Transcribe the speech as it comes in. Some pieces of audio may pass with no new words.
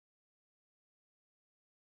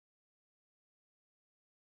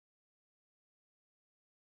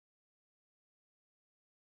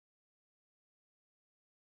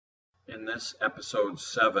In this episode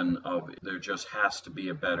 7 of There Just Has to Be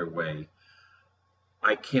a Better Way,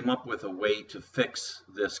 I came up with a way to fix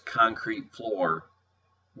this concrete floor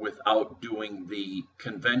without doing the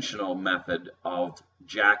conventional method of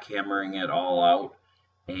jackhammering it all out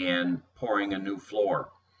and pouring a new floor.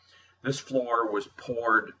 This floor was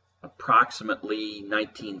poured approximately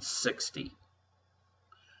 1960,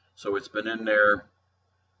 so it's been in there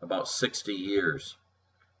about 60 years.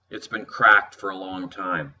 It's been cracked for a long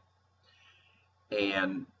time.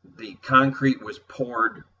 And the concrete was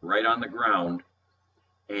poured right on the ground,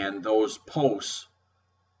 and those posts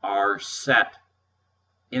are set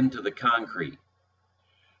into the concrete.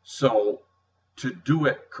 So to do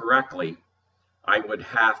it correctly, I would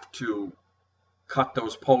have to cut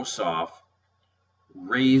those posts off,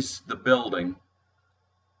 raise the building,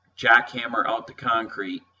 jackhammer out the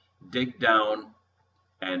concrete, dig down,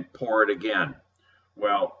 and pour it again.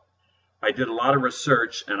 Well, I did a lot of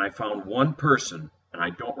research, and I found one person, and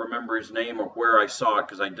I don't remember his name or where I saw it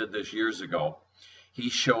because I did this years ago. He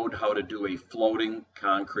showed how to do a floating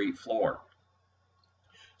concrete floor.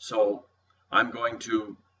 So I'm going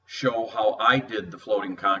to show how I did the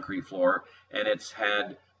floating concrete floor, and it's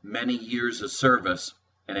had many years of service,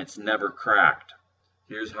 and it's never cracked.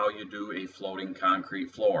 Here's how you do a floating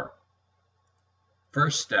concrete floor.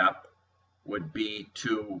 First step would be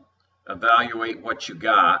to evaluate what you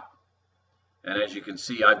got. And as you can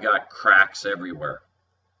see, I've got cracks everywhere.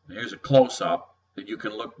 Here's a close-up that you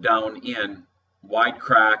can look down in, wide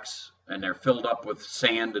cracks, and they're filled up with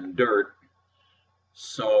sand and dirt.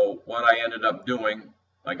 So what I ended up doing,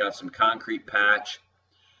 I got some concrete patch,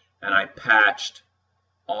 and I patched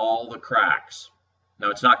all the cracks.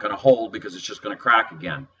 Now it's not going to hold because it's just going to crack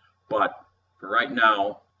again, but for right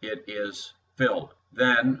now, it is filled.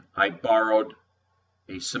 Then I borrowed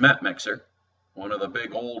a cement mixer, one of the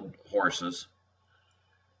big old horses,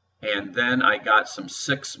 and then I got some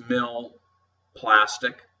 6mm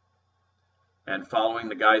plastic, and following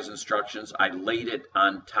the guy's instructions, I laid it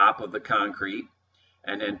on top of the concrete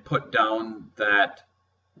and then put down that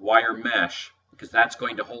wire mesh because that's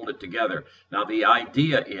going to hold it together. Now the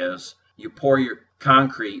idea is you pour your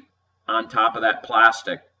concrete on top of that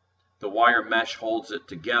plastic, the wire mesh holds it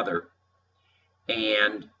together,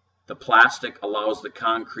 and the plastic allows the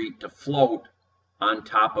concrete to float on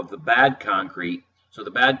top of the bad concrete, so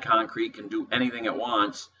the bad concrete can do anything it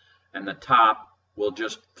wants, and the top will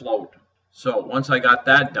just float. So once I got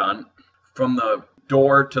that done, from the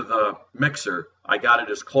door to the mixer, I got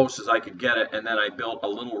it as close as I could get it, and then I built a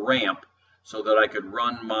little ramp so that I could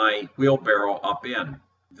run my wheelbarrow up in.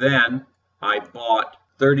 Then I bought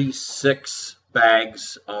 36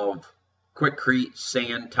 bags of Quikrete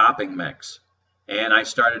sand topping mix. And I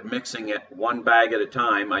started mixing it one bag at a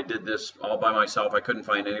time. I did this all by myself. I couldn't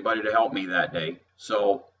find anybody to help me that day.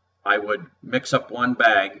 So I would mix up one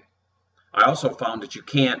bag. I also found that you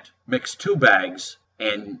can't mix 2 bags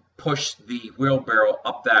and push the wheelbarrow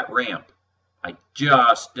up that ramp. I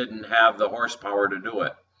just didn't have the horsepower to do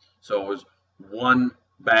it. So it was one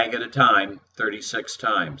bag at a time, 36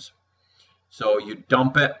 times. So you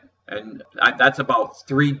dump it, and that's about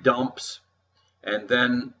 3 dumps. And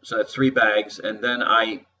then, so that's 3 bags, and then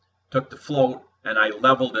I took the float and I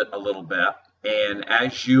leveled it a little bit, and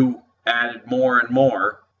as you added more and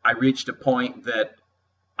more, I reached a point that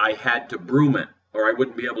I had to broom it or I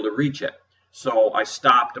wouldn't be able to reach it. So I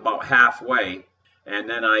stopped about halfway, and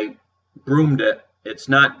then I broomed it. It's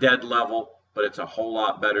not dead level, but it's a whole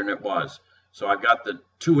lot better than it was. So I've got the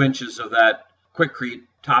 2 inches of that Quikrete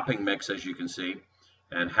topping mix, as you can see,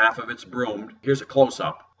 and half of it's broomed. Here's a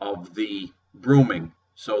close-up of the brooming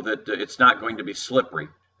so that it's not going to be slippery.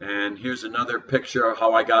 And here's another picture of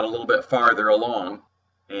how I got a little bit farther along.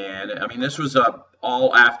 And I mean, this was a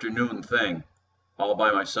all afternoon thing, all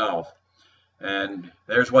by myself. And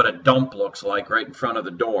there's what a dump looks like right in front of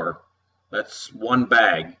the door. That's one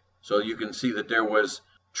bag. So you can see that there was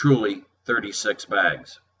truly 36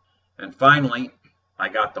 bags. And finally, I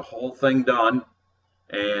got the whole thing done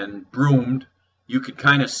and broomed. You could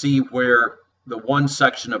kind of see where the one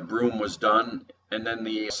section of broom was done and then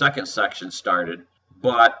the second section started,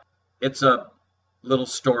 but it's a little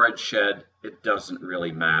storage shed. It doesn't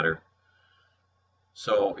really matter.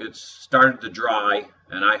 So it started to dry,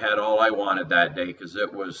 and I had all I wanted that day because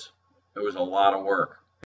it was a lot of work.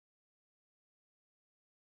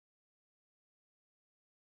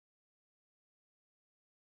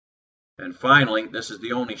 And finally, this is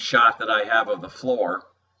the only shot that I have of the floor.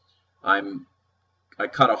 I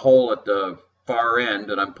cut a hole at the far end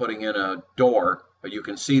and I'm putting in a door, but you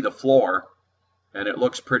can see the floor and it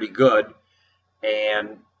looks pretty good.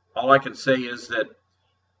 And all I can say is that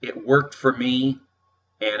it worked for me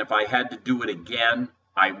And if I had to do it again,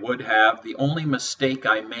 I would have. The only mistake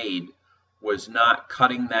I made was not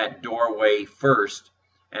cutting that doorway first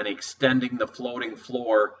and extending the floating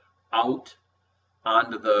floor out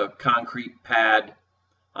onto the concrete pad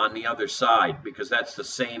on the other side, because that's the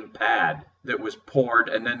same pad that was poured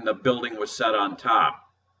and then the building was set on top.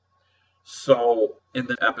 So in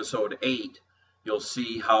the episode 8, you'll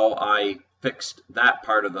see how I fixed that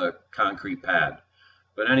part of the concrete pad.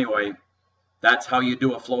 But anyway, that's how you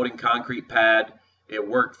do a floating concrete pad. It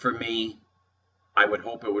worked for me. I would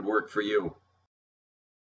hope it would work for you.